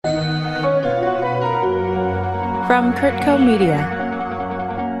from Kurtco Media.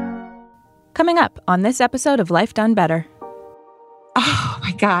 Coming up on this episode of Life Done Better. Oh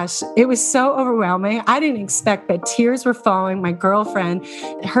my gosh, it was so overwhelming. I didn't expect, but tears were falling. My girlfriend,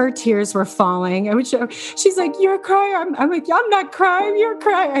 her tears were falling. She's like, "You're crying." I'm like, "I'm not crying, you're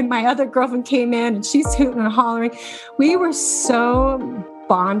crying." And my other girlfriend came in and she's hooting and hollering. We were so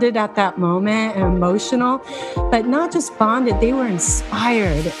bonded at that moment and emotional, but not just bonded, they were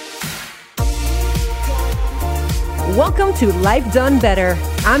inspired. Welcome to Life Done Better.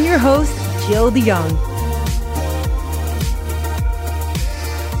 I'm your host, Jill DeYoung.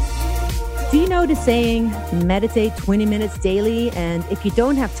 Do you know the saying, meditate 20 minutes daily, and if you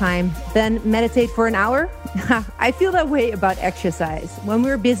don't have time, then meditate for an hour? I feel that way about exercise. When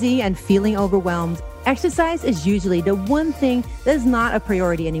we're busy and feeling overwhelmed, exercise is usually the one thing that is not a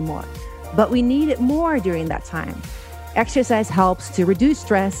priority anymore, but we need it more during that time. Exercise helps to reduce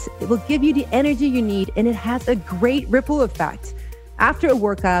stress, it will give you the energy you need, and it has a great ripple effect. After a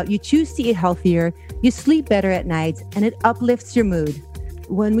workout, you choose to eat healthier, you sleep better at night, and it uplifts your mood.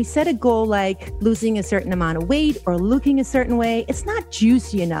 When we set a goal like losing a certain amount of weight or looking a certain way, it's not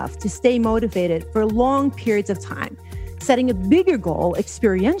juicy enough to stay motivated for long periods of time. Setting a bigger goal,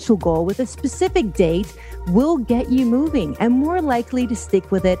 experiential goal with a specific date will get you moving and more likely to stick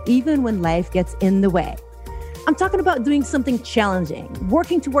with it even when life gets in the way. I'm talking about doing something challenging,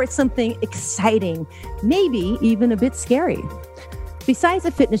 working towards something exciting, maybe even a bit scary. Besides a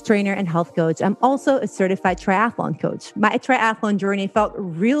fitness trainer and health coach, I'm also a certified triathlon coach. My triathlon journey felt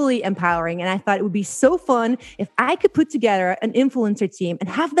really empowering, and I thought it would be so fun if I could put together an influencer team and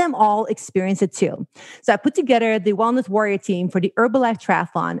have them all experience it too. So I put together the Wellness Warrior team for the Herbalife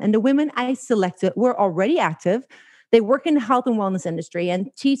Triathlon, and the women I selected were already active. They work in the health and wellness industry and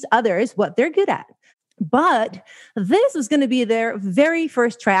teach others what they're good at. But this was going to be their very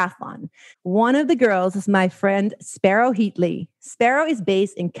first triathlon. One of the girls is my friend, Sparrow Heatley. Sparrow is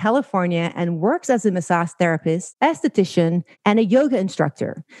based in California and works as a massage therapist, esthetician, and a yoga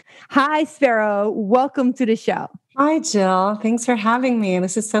instructor. Hi, Sparrow. Welcome to the show. Hi, Jill. Thanks for having me.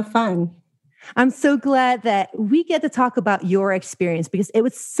 This is so fun. I'm so glad that we get to talk about your experience because it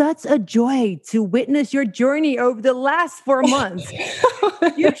was such a joy to witness your journey over the last 4 months.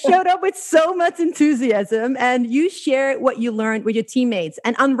 You showed up with so much enthusiasm and you shared what you learned with your teammates.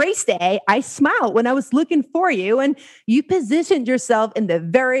 And on race day, I smiled when I was looking for you and you positioned yourself in the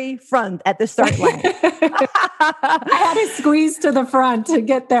very front at the start line. I had to squeeze to the front to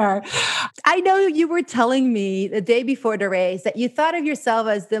get there. I know you were telling me the day before the race that you thought of yourself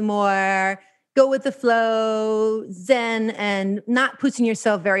as the more go with the flow, zen, and not pushing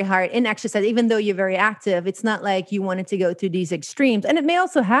yourself very hard in exercise, even though you're very active. It's not like you wanted to go to these extremes. And it may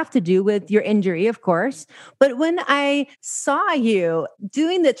also have to do with your injury, of course. But when I saw you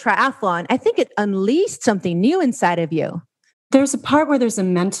doing the triathlon, I think it unleashed something new inside of you. There's a part where there's a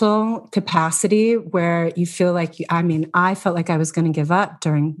mental capacity where you feel like, I felt like I was going to give up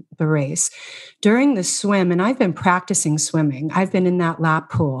during the race. During the swim, and I've been practicing swimming. I've been in that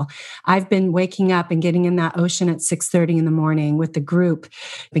lap pool. I've been waking up and getting in that ocean at 6:30 in the morning with the group,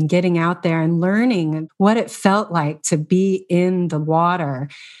 been getting out there and learning what it felt like to be in the water.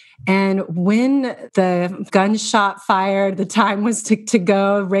 And when the gunshot fired, the time was to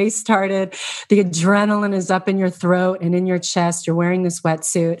go, race started, the adrenaline is up in your throat and in your chest, you're wearing this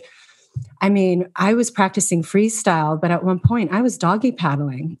wetsuit. I was practicing freestyle, but at one point I was doggy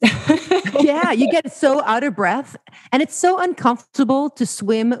paddling. Yeah, you get so out of breath and it's so uncomfortable to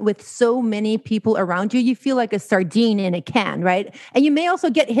swim with so many people around you. You feel like a sardine in a can, right? And you may also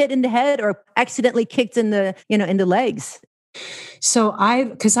get hit in the head or accidentally kicked in the legs. So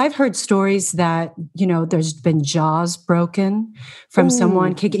because I've heard stories that, there's been jaws broken from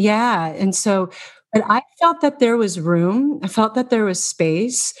someone kicking. Yeah. And so, but I felt that there was room. I felt that there was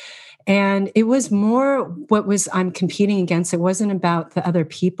space. And it was more I'm competing against. It wasn't about the other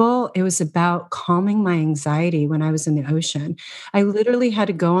people. It was about calming my anxiety when I was in the ocean. I literally had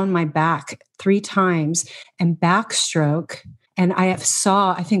to go on my back 3 times and backstroke. And I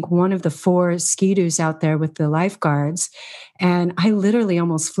saw, I think, one of the 4 ski-doos out there with the lifeguards. And I literally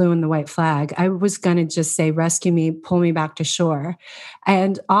almost flew in the white flag. I was going to just say, rescue me, pull me back to shore.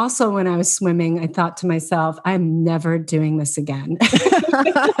 And also when I was swimming, I thought to myself, I'm never doing this again.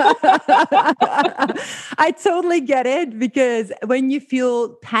 I totally get it because when you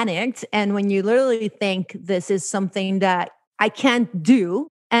feel panicked and when you literally think this is something that I can't do,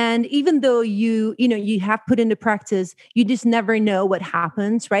 And even though you have put into practice, you just never know what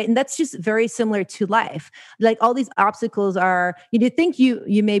happens, right? And that's just very similar to life. Like all these obstacles are, you think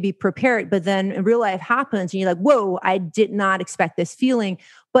you may be prepared, but then in real life happens and you're like, whoa, I did not expect this feeling.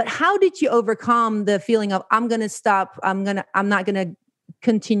 But how did you overcome the feeling of I'm gonna stop, I'm not gonna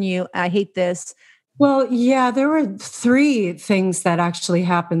continue, I hate this? Well, yeah, there were three things that actually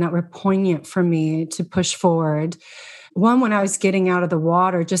happened that were poignant for me to push forward. One, when I was getting out of the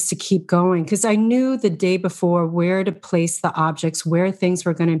water, just to keep going, because I knew the day before where to place the objects, where things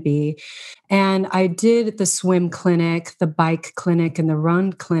were going to be. And I did the swim clinic, the bike clinic, and the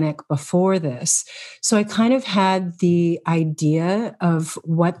run clinic before this. So I kind of had the idea of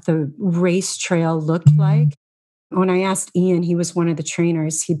what the race trail looked like. When I asked Ian, he was one of the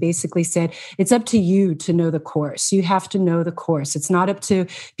trainers, he basically said, it's up to you to know the course. You have to know the course. It's not up to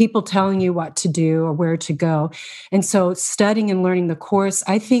people telling you what to do or where to go. And so studying and learning the course,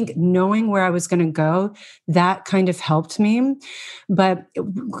 I think knowing where I was going to go, that kind of helped me. But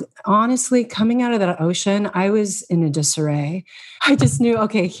honestly, coming out of the ocean, I was in a disarray. I just knew,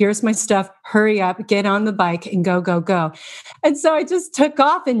 okay, here's my stuff. Hurry up, get on the bike and go, go, go. And so I just took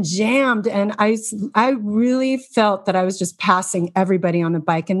off and jammed. And I really felt that I was just passing everybody on the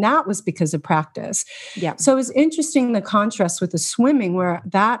bike. And that was because of practice. Yeah. So it was interesting, the contrast with the swimming, where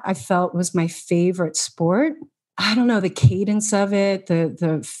that I felt was my favorite sport. I don't know, the cadence of it,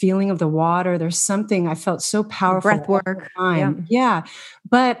 the feeling of the water. There's something I felt so powerful. Breath work. Yeah.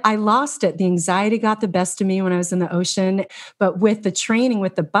 But I lost it. The anxiety got the best of me when I was in the ocean. But with the training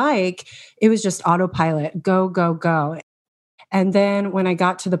with the bike, it was just autopilot, go, go, go. And then when I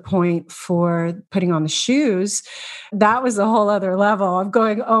got to the point for putting on the shoes, that was a whole other level of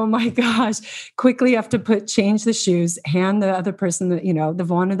going, oh my gosh, quickly you have to change the shoes, hand the other person, the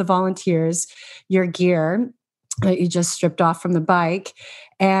one of the volunteers, your gear that you just stripped off from the bike,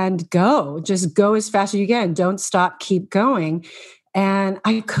 and just go as fast as you can. Don't stop, keep going. And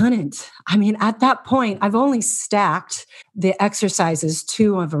I couldn't. I mean, at that point, I've only stacked the exercises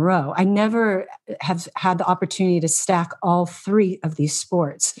 2 in a row. I never have had the opportunity to stack all 3 of these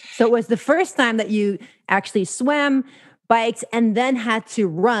sports. So it was the first time that you actually swam, biked, and then had to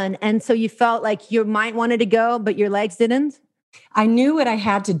run. And so you felt like your mind wanted to go, but your legs didn't? I knew what I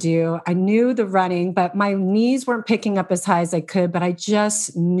had to do. I knew the running, but my knees weren't picking up as high as I could, but I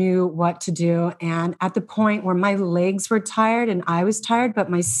just knew what to do. And at the point where my legs were tired and I was tired, but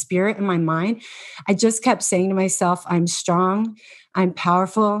my spirit and my mind, I just kept saying to myself, I'm strong, I'm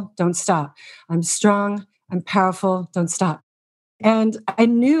powerful, don't stop. I'm strong, I'm powerful, don't stop. And I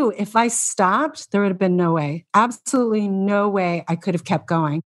knew if I stopped, there would have been no way, absolutely no way I could have kept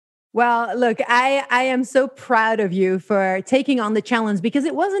going. Well, look, I am so proud of you for taking on the challenge, because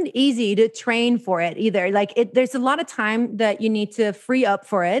it wasn't easy to train for it either. There's a lot of time that you need to free up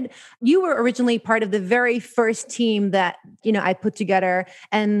for it. You were originally part of the very first team that, I put together,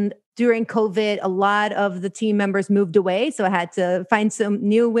 and during COVID, a lot of the team members moved away. So I had to find some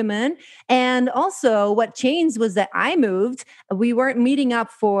new women. And also what changed was that I moved. We weren't meeting up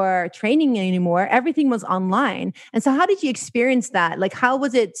for training anymore. Everything was online. And so how did you experience that? Like, how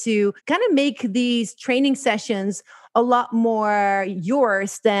was it to kind of make these training sessions a lot more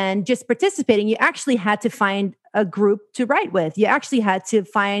yours than just participating? You actually had to find a group to ride with. You actually had to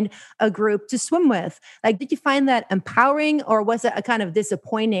find a group to swim with. Like, did you find that empowering, or was it a kind of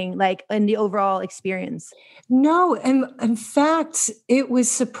disappointing, like in the overall experience? No, and in fact, it was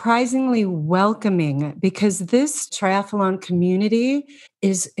surprisingly welcoming, because this triathlon community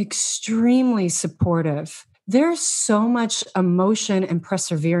is extremely supportive. There's so much emotion and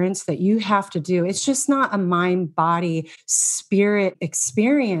perseverance that you have to do. It's just not a mind, body, spirit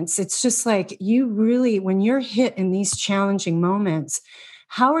experience. It's just like you really, when you're hit in these challenging moments,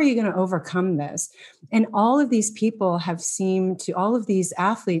 how are you going to overcome this? And all of these people all of these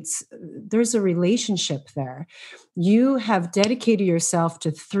athletes, there's a relationship there. You have dedicated yourself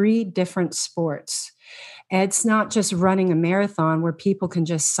to 3 different sports. It's not just running a marathon where people can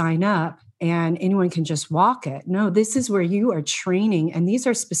just sign up and anyone can just walk it. No, this is where you are training, and these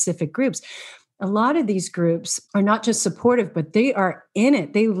are specific groups. A lot of these groups are not just supportive, but they are in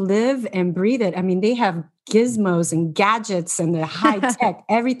it. They live and breathe it. I mean, they have gizmos and gadgets and the high tech,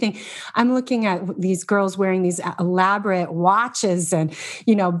 everything. I'm looking at these girls wearing these elaborate watches and,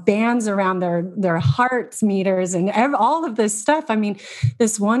 bands around their heart meters and all of this stuff. I mean,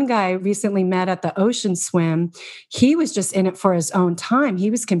 this one guy I recently met at the Ocean Swim, he was just in it for his own time. He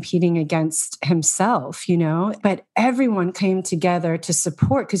was competing against himself, but everyone came together to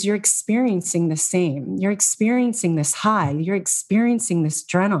support, because you're experiencing the same. You're experiencing this high. You're experiencing this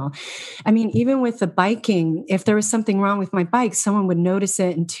adrenaline. I mean, even with the biking, thinking if there was something wrong with my bike, someone would notice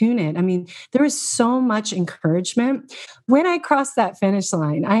it and tune it. I mean, there was so much encouragement. When I crossed that finish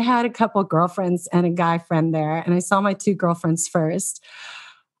line, I had a couple girlfriends and a guy friend there, and I saw my two girlfriends first.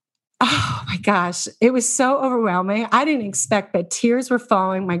 Oh my gosh, it was so overwhelming. I didn't expect, but tears were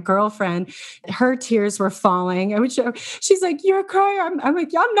falling. My girlfriend, her tears were falling. She's like, "You're crying." I'm like,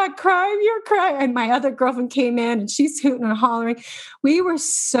 "I'm not crying. You're crying." And my other girlfriend came in and she's hooting and hollering. We were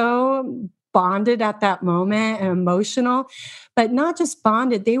so bonded at that moment and emotional, but not just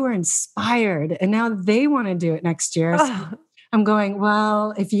bonded, they were inspired. And now they want to do it next year. So I'm going,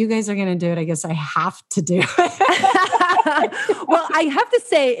 well, if you guys are going to do it, I guess I have to do it. Well, I have to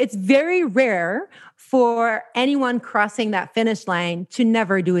say, it's very rare for anyone crossing that finish line to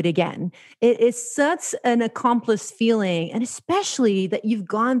never do it again. It is such an accomplished feeling, and especially that you've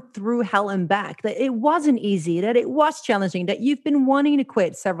gone through hell and back, that it wasn't easy, that it was challenging, that you've been wanting to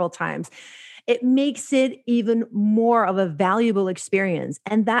quit several times. It makes it even more of a valuable experience.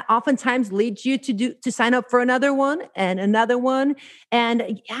 And that oftentimes leads you to sign up for another one and another one.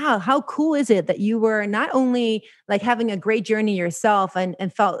 And yeah, how cool is it that you were not only like having a great journey yourself and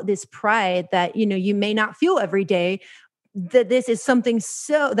felt this pride that, you may not feel every day, that this is something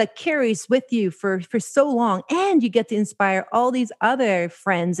so that carries with you for so long, and you get to inspire all these other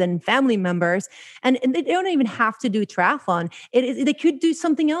friends and family members, and they don't even have to do triathlon. They could do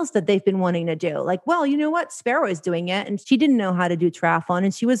something else that they've been wanting to do. Like, well, you know what? Sparrow is doing it, and she didn't know how to do triathlon,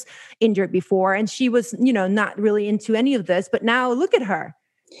 and she was injured before, and she was, not really into any of this, but now look at her.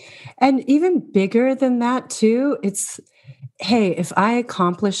 And even bigger than that too, it's, hey, if I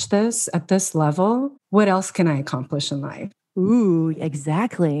accomplish this at this level, what else can I accomplish in life? Ooh,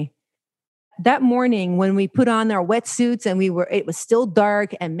 exactly. That morning when we put on our wetsuits and it was still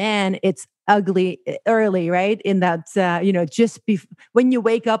dark, and man, it's ugly early, right? In that, when you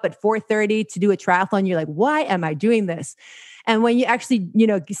wake up at 4:30 to do a triathlon, you're like, why am I doing this? And when you actually,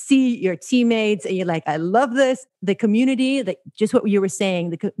 see your teammates and you're like, I love this, the community, that just what you were saying,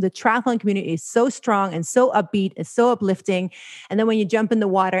 the triathlon community is so strong and so upbeat and so uplifting. And then when you jump in the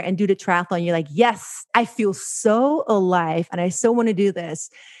water and do the triathlon, you're like, yes, I feel so alive and I so want to do this.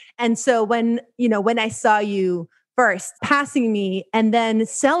 And so when I saw you first passing me and then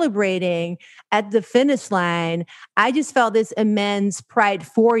celebrating at the finish line, I just felt this immense pride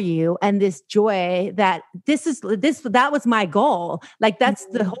for you and this joy that that was my goal. Like that's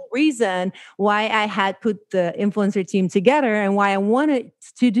the whole reason why I had put the influencer team together and why I wanted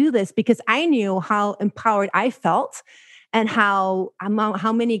to do this, because I knew how empowered I felt and how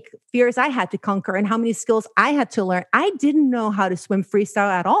many fears I had to conquer and how many skills I had to learn. I didn't know how to swim freestyle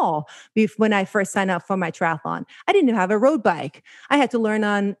at all when I first signed up for my triathlon. I didn't have a road bike. I had to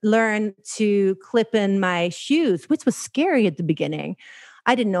learn to clip in my shoes, which was scary at the beginning.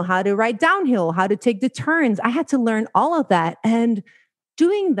 I didn't know how to ride downhill, how to take the turns. I had to learn all of that. And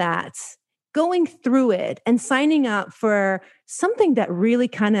doing that, going through it and signing up for something that really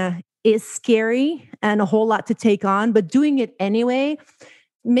kind of is scary and a whole lot to take on, but doing it anyway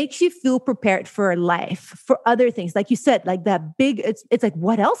makes you feel prepared for life, for other things. Like you said, like that big, it's like,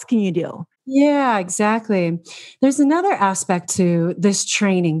 what else can you do? Yeah, exactly. There's another aspect to this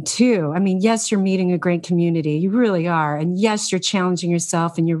training too. I mean, yes, you're meeting a great community. You really are. And yes, you're challenging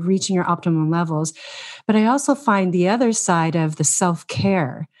yourself and you're reaching your optimum levels. But I also find the other side of the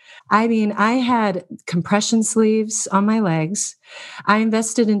self-care. I mean, I had compression sleeves on my legs. I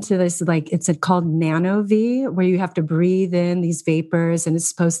invested into this, it's called Nano V, where you have to breathe in these vapors, and it's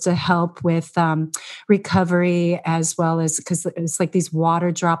supposed to help with recovery, as well as, because it's like these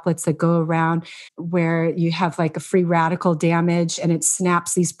water droplets that go around where you have like a free radical damage, and it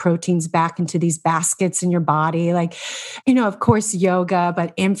snaps these proteins back into these baskets in your body. Like, of course, yoga,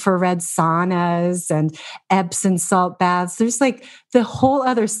 but infrared saunas and Epsom salt baths. There's like the whole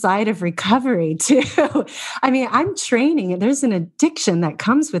other side of recovery too. I mean, I'm training, and there's an addiction that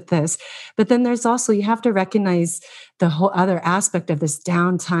comes with this, but then there's also, you have to recognize the whole other aspect of this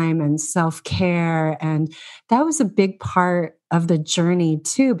downtime and self-care. And that was a big part of the journey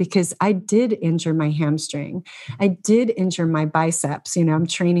too, because I did injure my hamstring. I did injure my biceps. I'm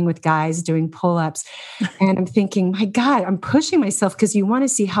training with guys doing pull-ups, and I'm thinking, my God, I'm pushing myself, because you want to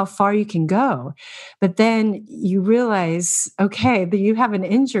see how far you can go. But then you realize, okay, that you have an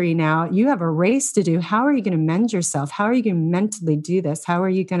injury now. You have a race to do. How are you going to mend yourself? How are you going to mentally do this? How are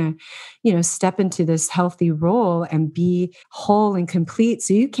you going to, step into this healthy role and be whole and complete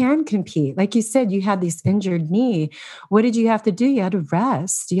so you can compete? Like you said, you had this injured knee. What did you have to do? You had to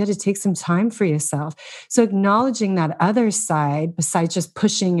rest. You had to take some time for yourself. So acknowledging that other side, besides just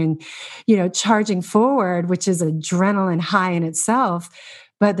pushing and, charging forward, which is adrenaline high in itself,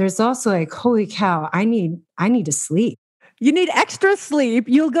 But there's also like, holy cow, I need to sleep. You need extra sleep.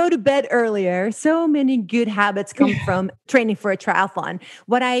 You'll go to bed earlier. So many good habits come from training for a triathlon.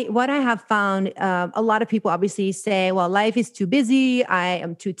 What I have found, a lot of people obviously say, well, life is too busy. I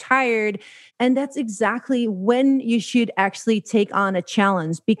am too tired. And that's exactly when you should actually take on a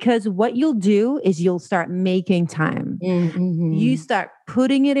challenge, because what you'll do is you'll start making time. Mm-hmm. You start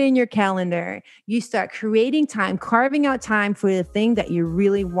putting it in your calendar. You start creating time, carving out time for the thing that you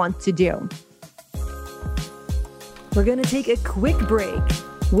really want to do. We're going to take a quick break.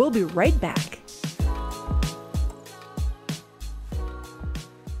 We'll be right back.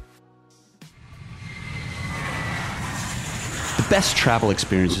 The best travel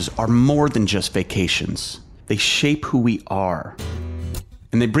experiences are more than just vacations. They shape who we are,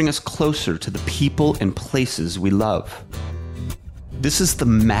 and they bring us closer to the people and places we love. This is the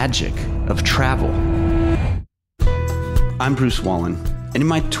magic of travel. I'm Bruce Wallen. And in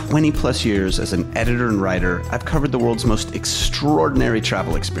my 20 plus years as an editor and writer, I've covered the world's most extraordinary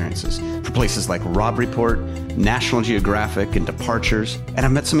travel experiences for places like Robb Report, National Geographic, and Departures. And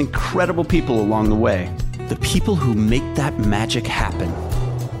I've met some incredible people along the way. The people who make that magic happen.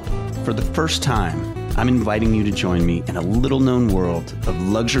 For the first time, I'm inviting you to join me in a little-known world of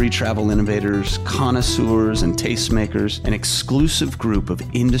luxury travel innovators, connoisseurs, and tastemakers, an exclusive group of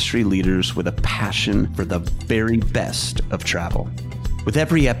industry leaders with a passion for the very best of travel. With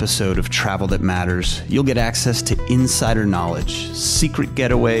every episode of Travel That Matters, you'll get access to insider knowledge, secret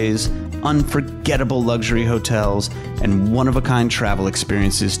getaways, unforgettable luxury hotels, and one-of-a-kind travel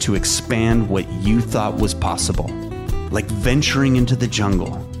experiences to expand what you thought was possible. Like venturing into the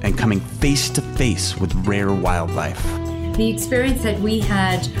jungle and coming face to face with rare wildlife. The experience that we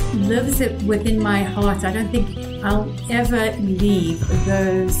had lives within my heart. I don't think I'll ever leave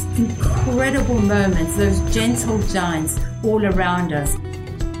those incredible moments, those gentle giants all around us.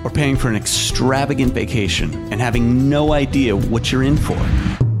 Or paying for an extravagant vacation and having no idea what you're in for.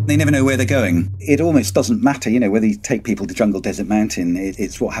 They never know where they're going. It almost doesn't matter, whether you take people to Jungle Desert Mountain.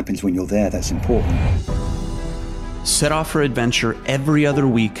 It's what happens when you're there that's important. Set off for adventure every other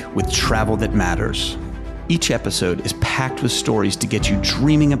week with Travel That Matters. Each episode is packed with stories to get you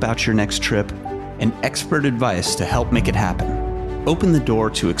dreaming about your next trip and expert advice to help make it happen. Open the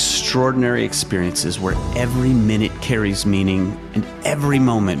door to extraordinary experiences where every minute carries meaning and every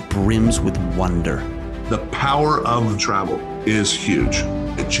moment brims with wonder. The power of travel is huge.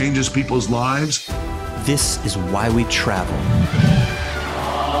 It changes people's lives. This is why we travel.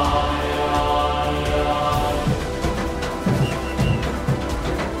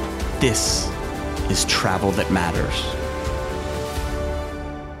 This is Travel That Matters.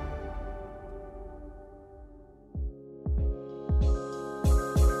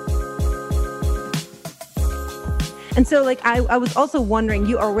 And so I was also wondering,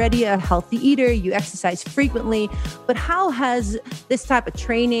 you're already a healthy eater, you exercise frequently, but how has this type of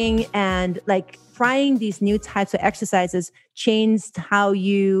training and trying these new types of exercises changed how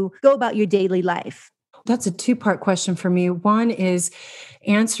you go about your daily life? That's a two-part question for me. One is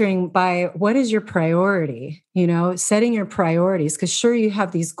answering by what is your priority? Setting your priorities, because sure, you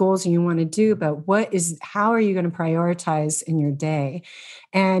have these goals and you want to do, but how are you going to prioritize in your day?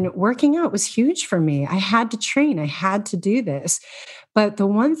 And working out was huge for me. I had to train. I had to do this. But the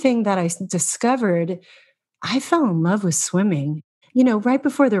one thing that I discovered, I fell in love with swimming. Right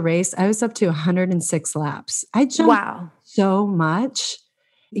before the race, I was up to 106 laps. I jumped so much.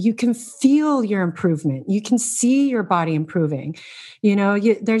 You can feel your improvement. You can see your body improving.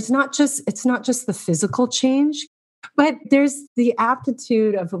 It's not just the physical change, but there's the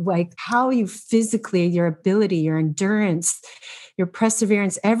aptitude of how you physically, your ability, your endurance, your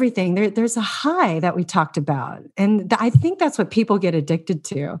perseverance, everything. There's a high that we talked about. And I think that's what people get addicted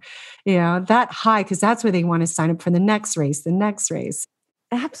to, that high, because that's where they want to sign up for the next race.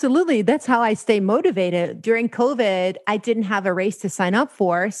 Absolutely. That's how I stay motivated. During COVID, I didn't have a race to sign up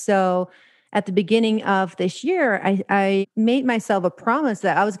for. So at the beginning of this year, I made myself a promise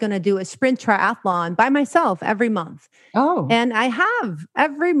that I was going to do a sprint triathlon by myself every month. Oh. And I have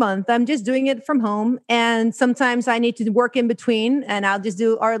every month. I'm just doing it from home. And sometimes I need to work in between and I'll just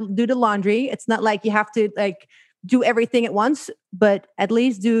do the laundry. It's not like you have to do everything at once, but at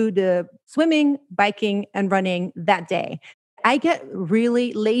least do the swimming, biking, and running that day. I get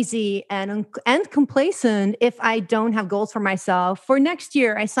really lazy and complacent if I don't have goals for myself. For next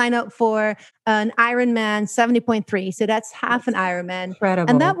year, I sign up for an Ironman 70.3. So that's half an Ironman. Incredible.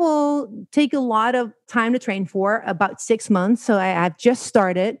 And that will take a lot of time to train for, about 6 months. So I've just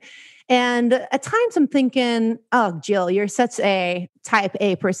started. And at times I'm thinking, oh, Jill, you're such a type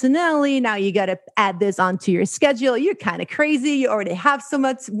A personality. Now you got to add this onto your schedule. You're kind of crazy. You already have so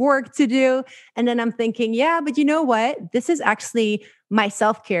much work to do. And then I'm thinking, yeah, but you know what? This is actually my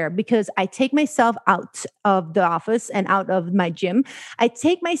self-care, because I take myself out of the office and out of my gym. I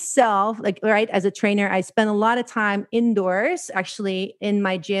take myself, as a trainer, I spend a lot of time indoors, actually in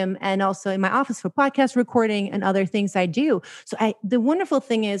my gym and also in my office for podcast recording and other things I do. So the wonderful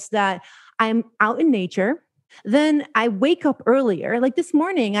thing is that I'm out in nature. Then I wake up earlier. Like this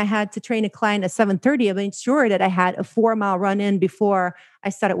morning, I had to train a client at 7:30. I made sure that I had a 4-mile run in before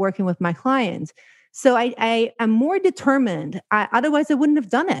I started working with my clients. So I am more determined. Otherwise, I wouldn't have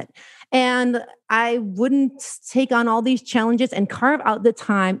done it. And I wouldn't take on all these challenges and carve out the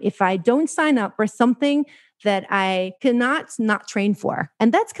time if I don't sign up for something that I cannot not train for.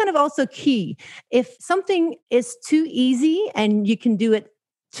 And that's kind of also key. If something is too easy and you can do it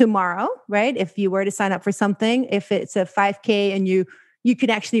tomorrow, right? If you were to sign up for something, if it's a 5K and you could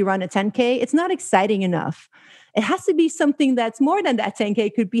actually run a 10K, it's not exciting enough. It has to be something that's more than that 10K.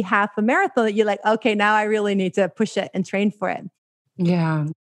 It could be half a marathon that you're like, okay, now I really need to push it and train for it. Yeah.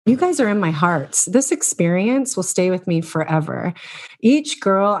 You guys are in my heart. This experience will stay with me forever. Each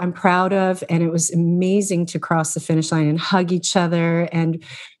girl I'm proud of, and it was amazing to cross the finish line and hug each other and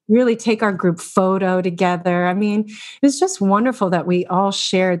really take our group photo together. I mean, it was just wonderful that we all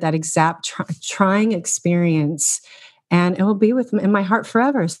shared that exact trying experience. And it will be in my heart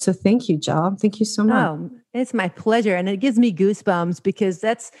forever. So thank you, Jill. Thank you so much. Oh, it's my pleasure. And it gives me goosebumps because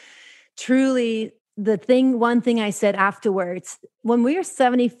that's truly one thing I said afterwards. When we're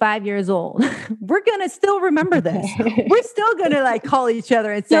 75 years old, we're going to still remember this. We're still going to call each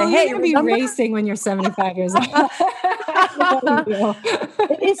other and say, no, hey, you're going to be racing when you're 75 years old.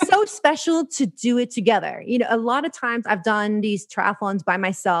 It is so special to do it together. A lot of times I've done these triathlons by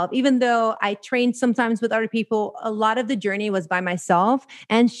myself, even though I trained sometimes with other people, a lot of the journey was by myself,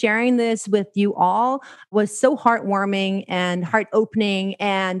 and sharing this with you all was so heartwarming and heart opening.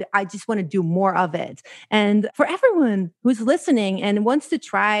 And I just want to do more of it. And for everyone who's listening and wants to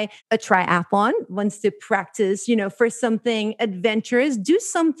try a triathlon, wants to practice, for something adventurous, do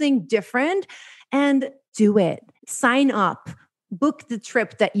something different and do it. Sign up. Book the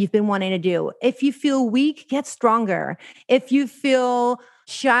trip that you've been wanting to do. If you feel weak, get stronger. If you feel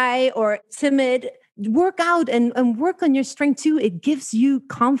shy or timid, work out and work on your strength too. It gives you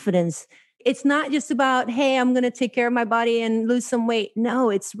confidence. It's not just about, hey, I'm going to take care of my body and lose some weight.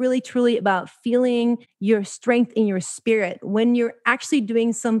 No, it's really, truly about feeling your strength in your spirit when you're actually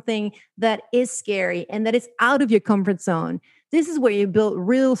doing something that is scary and that is out of your comfort zone. This is where you build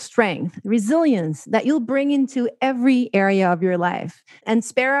real strength, resilience that you'll bring into every area of your life. And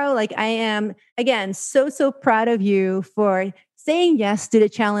Sparrow, I am, again, so proud of you for saying yes to the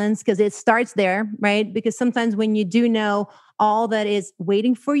challenge, because it starts there, right? Because sometimes when you do know all that is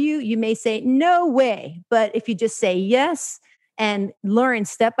waiting for you, you may say, no way. But if you just say yes and learn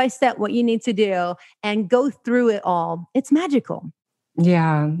step by step what you need to do and go through it all, it's magical.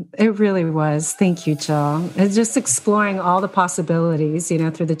 Yeah, it really was. Thank you, Jill. It's just exploring all the possibilities,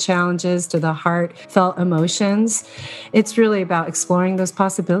 through the challenges to the heartfelt emotions. It's really about exploring those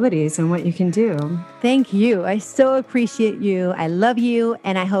possibilities and what you can do. Thank you. I so appreciate you. I love you.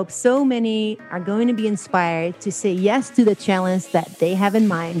 And I hope so many are going to be inspired to say yes to the challenge that they have in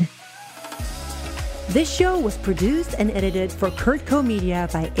mind. This show was produced and edited for Kurtco Media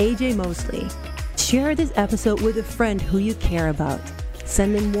by AJ Mosley. Share this episode with a friend who you care about.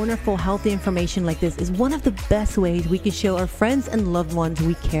 Sending wonderful, healthy information like this is one of the best ways we can show our friends and loved ones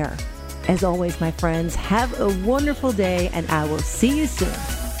we care. As always, my friends, have a wonderful day, and I will see you soon.